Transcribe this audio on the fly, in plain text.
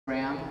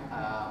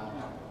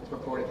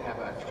purported to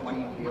have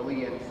 20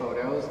 billion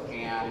photos,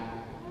 and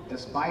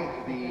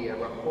despite the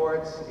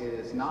reports, it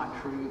is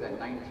not true that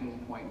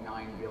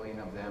 19.9 billion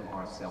of them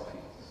are selfies.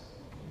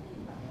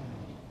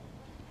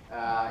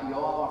 You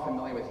all are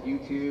familiar with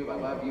YouTube. I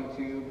love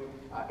YouTube.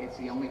 It's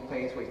the only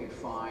place where you can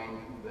find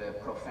the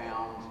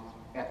profound,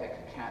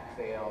 epic cat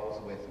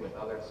fails with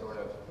other sort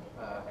of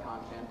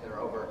content. There are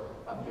over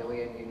 1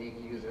 billion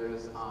unique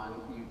users on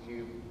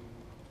YouTube,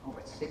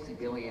 over 6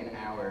 billion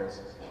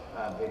hours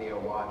video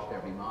watched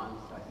every month.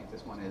 I think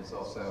this one is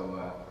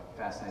also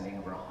fascinating.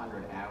 Over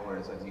 100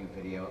 hours of new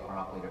video are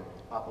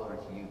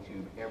uploaded to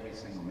YouTube every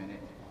single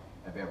minute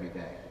of every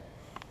day.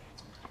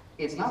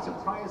 It's not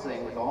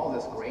surprising with all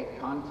this great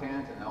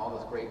content and all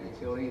this great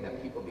utility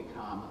that people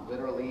become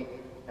literally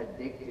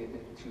addicted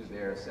to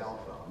their cell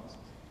phones.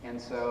 And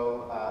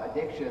so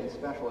addiction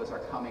specialists are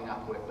coming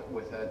up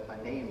with a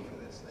name for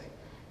this thing.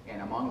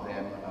 And among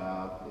them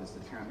is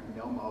the term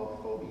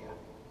nomophobia.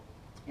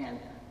 And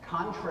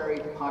contrary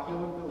to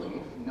popular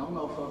belief,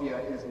 nomophobia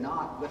is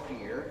not the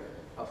fear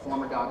of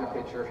former Dodger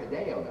pitcher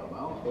Hideo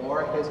Nomo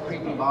or his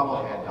creepy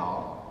bobblehead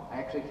doll. I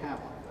actually have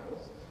one of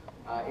those.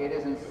 It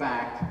is in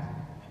fact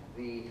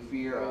the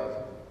fear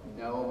of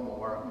no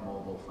more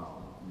mobile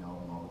phone,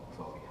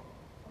 nomophobia.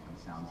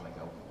 It sounds like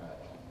a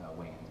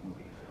Wayne's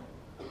movie film.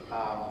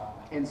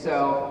 And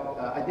so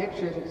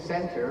addiction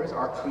centers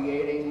are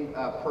creating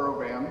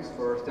programs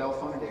for cell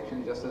phone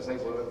addiction just as they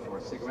would for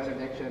cigarette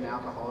addiction,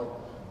 alcohol,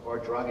 or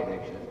drug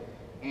addiction.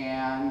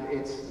 And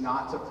it's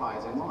not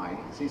surprising why. You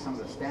can see some of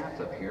the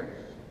stats up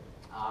here.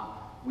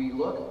 We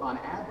look on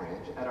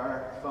average at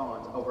our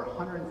phones over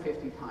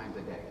 150 times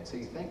a day. So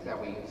you think that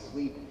we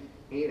sleep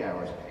 8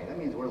 hours a day. That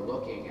means we're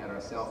looking at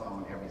our cell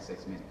phone every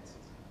 6 minutes.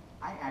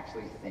 I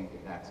actually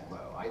think that's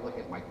low. I look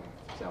at my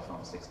cell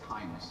phone 6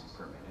 times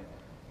per minute,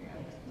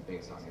 and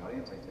based on the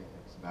audience, I think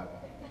that's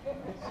about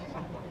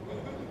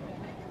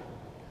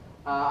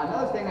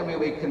another thing that we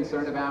would be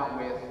concerned about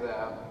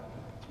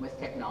with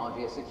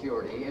technology is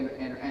security,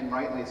 and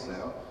rightly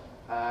so.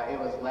 It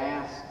was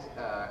last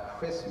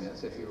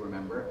Christmas, if you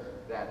remember,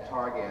 that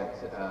Target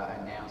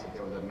announced that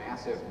there was a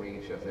massive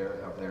breach of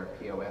their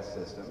POS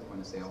system,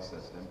 point of sale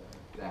system,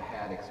 that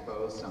had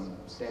exposed some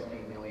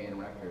 70 million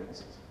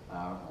records,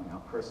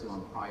 personal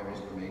and private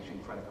information,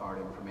 credit card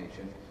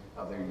information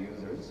of their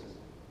users.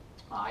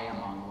 I,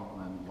 among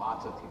them,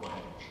 lots of people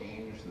had to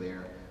change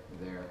their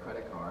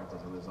credit cards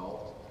as a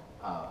result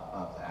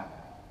of that.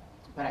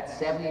 But at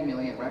 70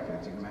 million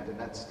records, you can imagine,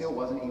 that still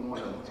wasn't even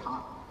one of the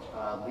top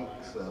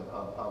leaks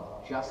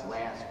of just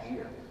last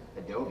year.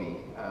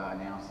 Adobe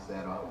announced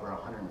that over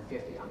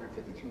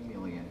 152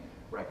 million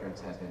records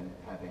have been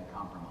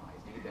compromised.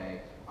 eBay,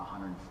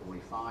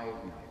 145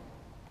 million.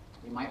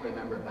 You might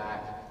remember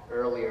back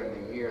earlier in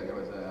the year, there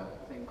was a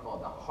thing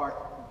called the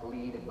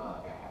heartbleed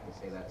bug. I have to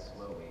say that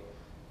slowly.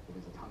 It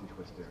is a tongue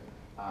twister,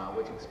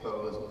 which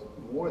exposed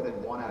more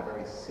than 1 out of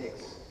every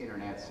 6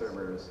 internet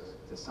servers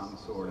to some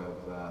sort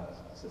of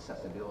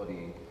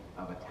susceptibility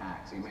of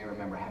attack. So you may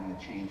remember having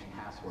to change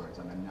passwords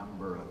on a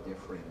number of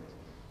different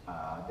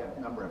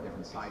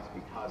sites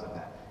because of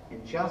that.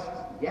 And just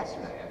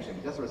yesterday, actually,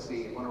 we just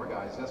received, one of our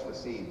guys just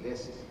received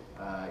this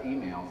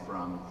email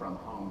from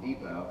Home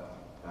Depot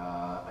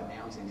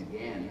announcing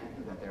again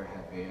that there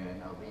had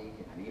been a leak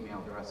and email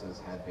addresses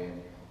had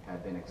been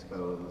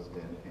exposed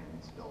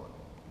and stolen.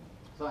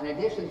 So in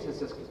addition to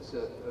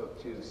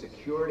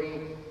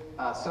security,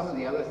 some of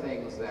the other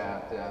things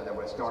that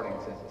we're starting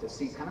to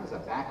see kind of as a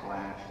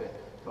backlash to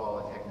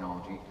all the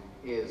technology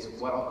is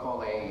what I'll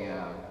call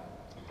a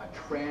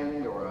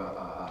trend or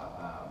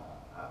a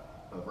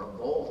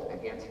revolt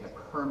against the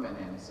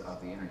permanence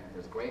of the internet.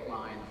 There's a great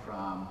line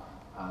from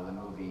the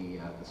movie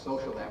The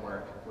Social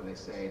Network where they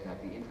say that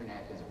the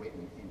internet is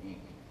written in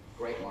ink.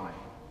 Great line.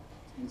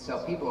 And so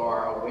people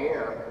are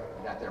aware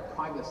that their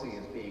privacy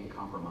is being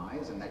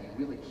compromised and that you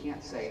really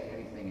can't say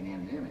anything in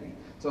anonymity.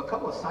 So a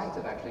couple of sites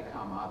have actually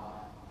come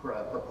up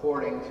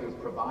purporting to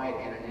provide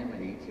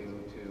anonymity to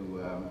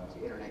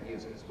internet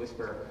users.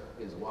 Whisper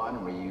is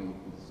one where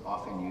it's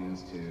often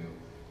used to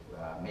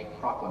make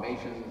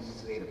proclamations,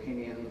 state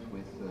opinions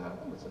with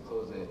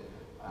supposed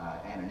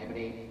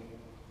anonymity.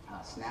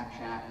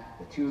 Snapchat,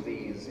 the two of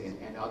these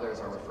and others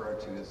are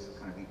referred to as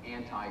kind of the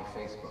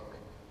anti-Facebook.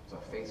 So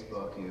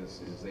Facebook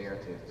is there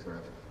to sort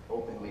of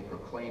openly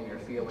proclaim your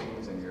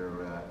feelings and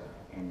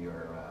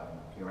your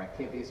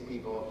activities to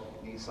people.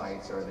 These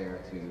sites are there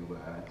to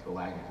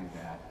allow you to do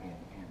that in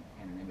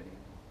anonymity.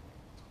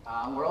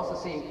 We're also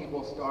seeing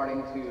people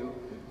starting to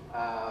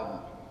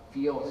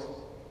feel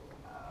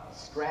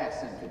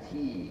stress and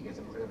fatigue as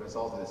a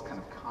result of this kind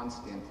of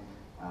constant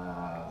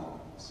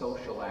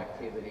social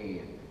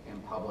activity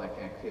and public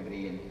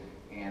activity,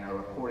 and a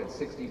reported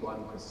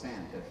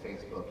 61% of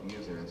Facebook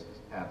users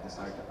have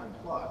decided to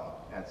unplug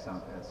at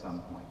some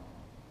point.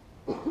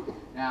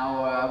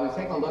 Now, we've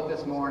taken a look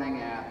this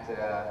morning at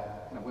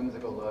kind of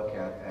whimsical look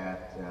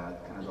at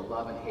kind of the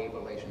love and hate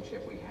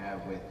relationship we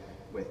have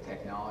with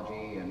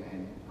technology,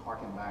 and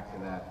harken back to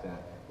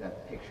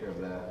that picture of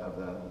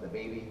the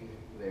baby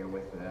there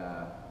with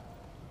the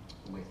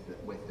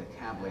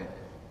tablet.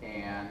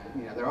 And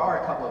there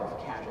are a couple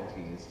of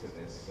casualties to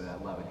this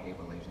love and hate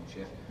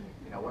relationship.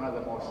 One of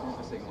the most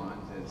interesting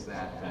ones is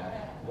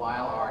that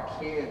while our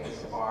kids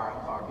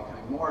are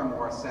becoming more and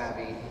more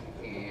savvy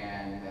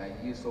and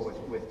useful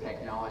with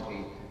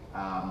technology,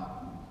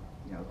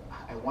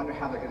 I wonder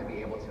how they're going to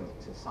be able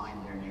to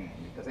sign their name,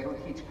 because they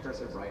don't teach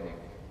cursive writing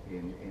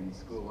in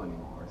school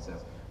anymore. So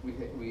we've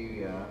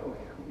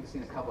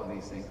seen a couple of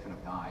these things kind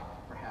of die,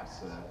 perhaps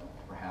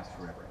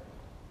forever.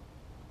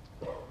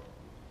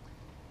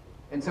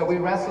 And so we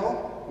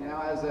wrestle,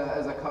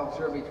 as a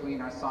culture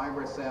between our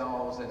cyber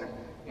selves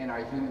and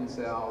our human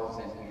selves,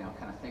 and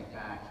kind of think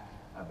back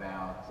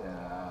about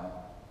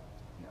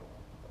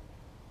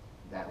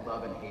that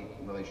love and hate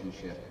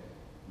relationship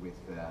with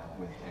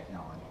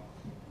technology.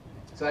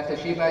 So at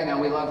Toshiba,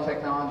 we love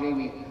technology.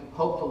 We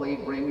hopefully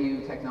bring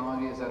you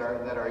technologies that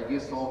are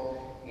useful,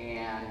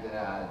 and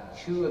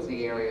two of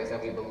the areas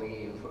that we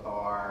believe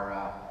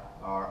are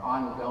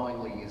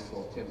ongoingly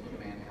useful to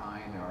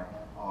mankind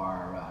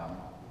are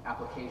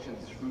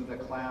applications through the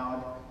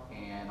cloud,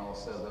 and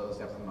also those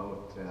that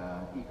promote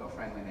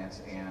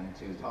eco-friendliness. And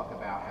to talk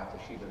about how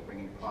Toshiba is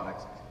bringing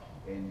products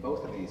in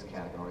both of these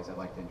categories, I'd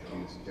like to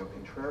introduce Joe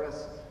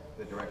Contreras,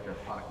 the Director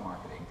of Product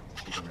Marketing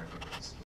for Toshiba American.